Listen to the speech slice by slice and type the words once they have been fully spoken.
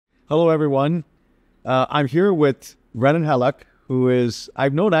Hello, everyone. I'm here with Renen Hallak, who is,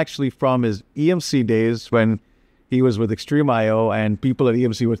 I've known actually from his EMC days when he was with Extreme IO, and people at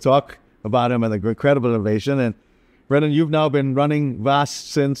EMC would talk about him and the incredible innovation. And Renen, you've now been running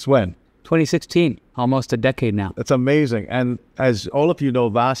VAST since when? 2016, almost a decade now. That's amazing. And as all of you know,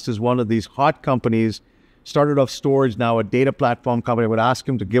 VAST is one of these hot companies, started off storage, now a data platform company. I would ask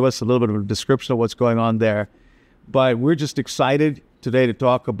him to give us a little bit of a description of what's going on there. But we're just excited today to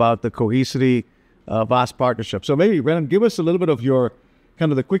talk about the Cohesity VAST partnership. So maybe, Renen, give us a little bit of your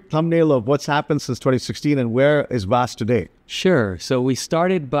kind of the quick thumbnail of what's happened since 2016 and where is VAST today? Sure. So we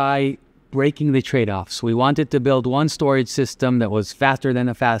started by breaking the trade-offs. We wanted to build one storage system that was faster than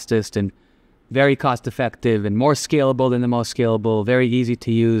the fastest and very cost-effective and more scalable than the most scalable, very easy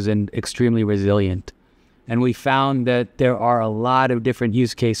to use and extremely resilient. And we found that there are a lot of different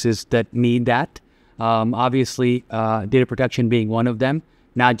use cases that need that. Obviously, data protection being one of them,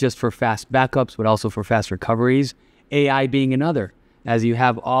 not just for fast backups, but also for fast recoveries. AI being another, as you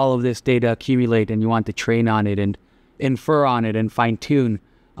have all of this data accumulate and you want to train on it and infer on it and fine-tune.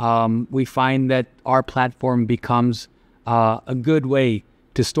 We find that our platform becomes a good way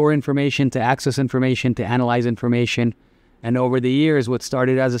to store information, to access information, to analyze information. And over the years, what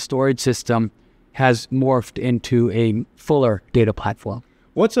started as a storage system has morphed into a fuller data platform.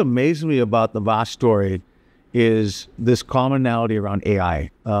 What's amazing me about the VAST story is this commonality around AI.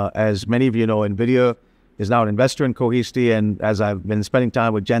 As many of you know, NVIDIA is now an investor in Cohesity, and as I've been spending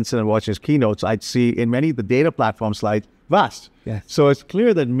time with Jensen and watching his keynotes, I'd see in many of the data platform slides, VAST. Yes. So it's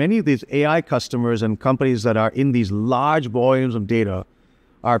clear that many of these AI customers and companies that are in these large volumes of data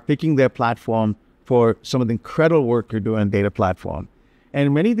are picking their platform for some of the incredible work you're doing in data platform. And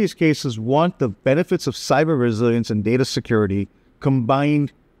in many of these cases want the benefits of cyber resilience and data security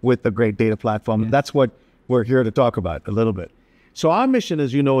combined with the great data platform. Yes. That's what we're here to talk about a little bit. So our mission,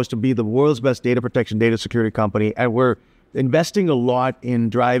 as you know, is to be the world's best data protection, data security company. And we're investing a lot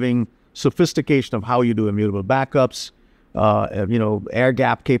in driving sophistication of how you do immutable backups, air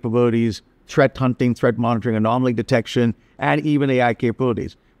gap capabilities, threat hunting, threat monitoring, anomaly detection, and even AI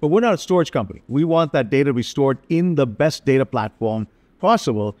capabilities. But we're not a storage company. We want that data to be stored in the best data platform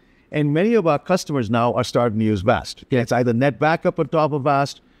possible. And many of our customers now are starting to use VAST. Yeah. It's either net backup on top of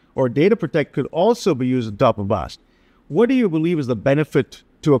VAST or data protect could also be used on top of VAST. What do you believe is the benefit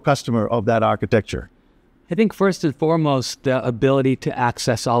to a customer of that architecture? I think first and foremost, the ability to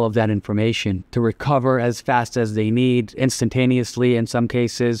access all of that information, to recover as fast as they need, instantaneously in some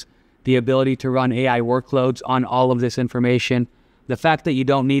cases, the ability to run AI workloads on all of this information, the fact that you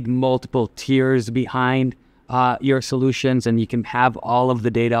don't need multiple tiers behind your solutions and you can have all of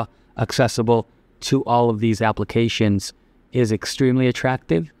the data accessible to all of these applications is extremely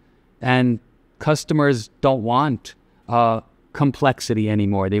attractive. And customers don't want complexity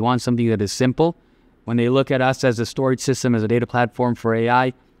anymore. They want something that is simple. When they look at us as a storage system, as a data platform for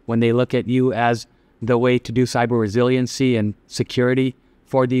AI, when they look at you as the way to do cyber resiliency and security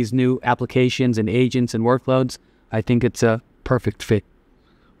for these new applications and agents and workloads, I think it's a perfect fit.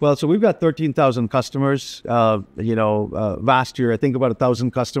 Well, so we've got 13,000 customers, last year, I think about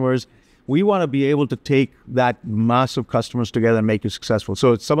 1,000 customers. We want to be able to take that massive customers together and make it successful.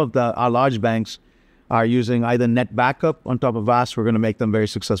 So some of our large banks are using either net backup on top of VAST. We're going to make them very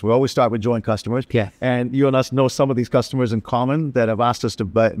successful. We always start with joint customers. Yeah. And you and us know some of these customers in common that have asked us to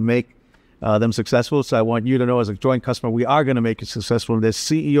make them successful. So I want you to know as a joint customer, we are going to make it successful. There's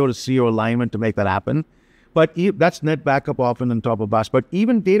CEO to CEO alignment to make that happen. But that's net backup often on top of VAST. But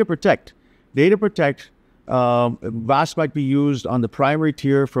even data protect, VAST might be used on the primary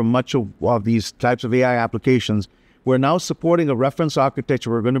tier for much of these types of AI applications. We're now supporting a reference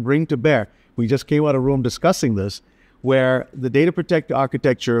architecture we're going to bring to bear. We just came out of a room discussing this, where the data protect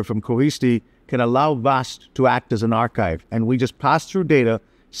architecture from Cohesity can allow VAST to act as an archive. And we just pass through data,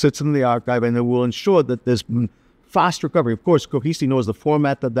 sits in the archive, and it will ensure that there's fast recovery. Of course, Cohesity knows the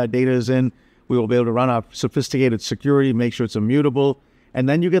format that data is in. We will be able to run our sophisticated security, make sure it's immutable. And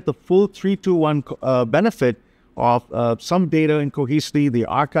then you get the full 3-2-1 benefit of some data in Cohesity, the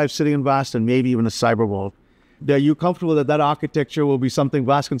archive sitting in VAST, and maybe even a cyber vault. Are you comfortable that architecture will be something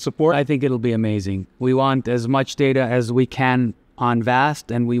VAST can support? I think it'll be amazing. We want as much data as we can on VAST,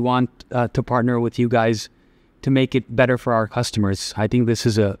 and we want to partner with you guys to make it better for our customers. I think this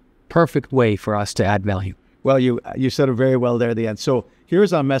is a perfect way for us to add value. Well, you said it very well there at the end. So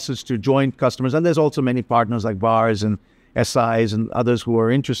here's our message to joint customers, and there's also many partners like VARs and SIs and others who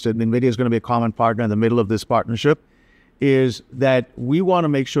are interested. NVIDIA is going to be a common partner in the middle of this partnership. Is that we want to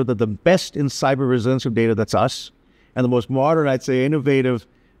make sure that the best in cyber resilience of data, that's us, and the most modern, I'd say, innovative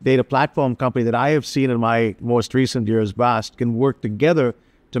data platform company that I have seen in my most recent years, VAST, can work together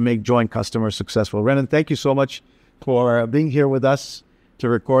to make joint customers successful. Renen, thank you so much for being here with us to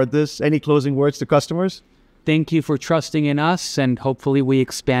record this. Any closing words to customers? Thank you for trusting in us, and hopefully we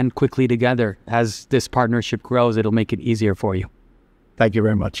expand quickly together. As this partnership grows, it'll make it easier for you. Thank you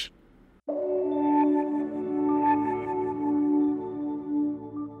very much.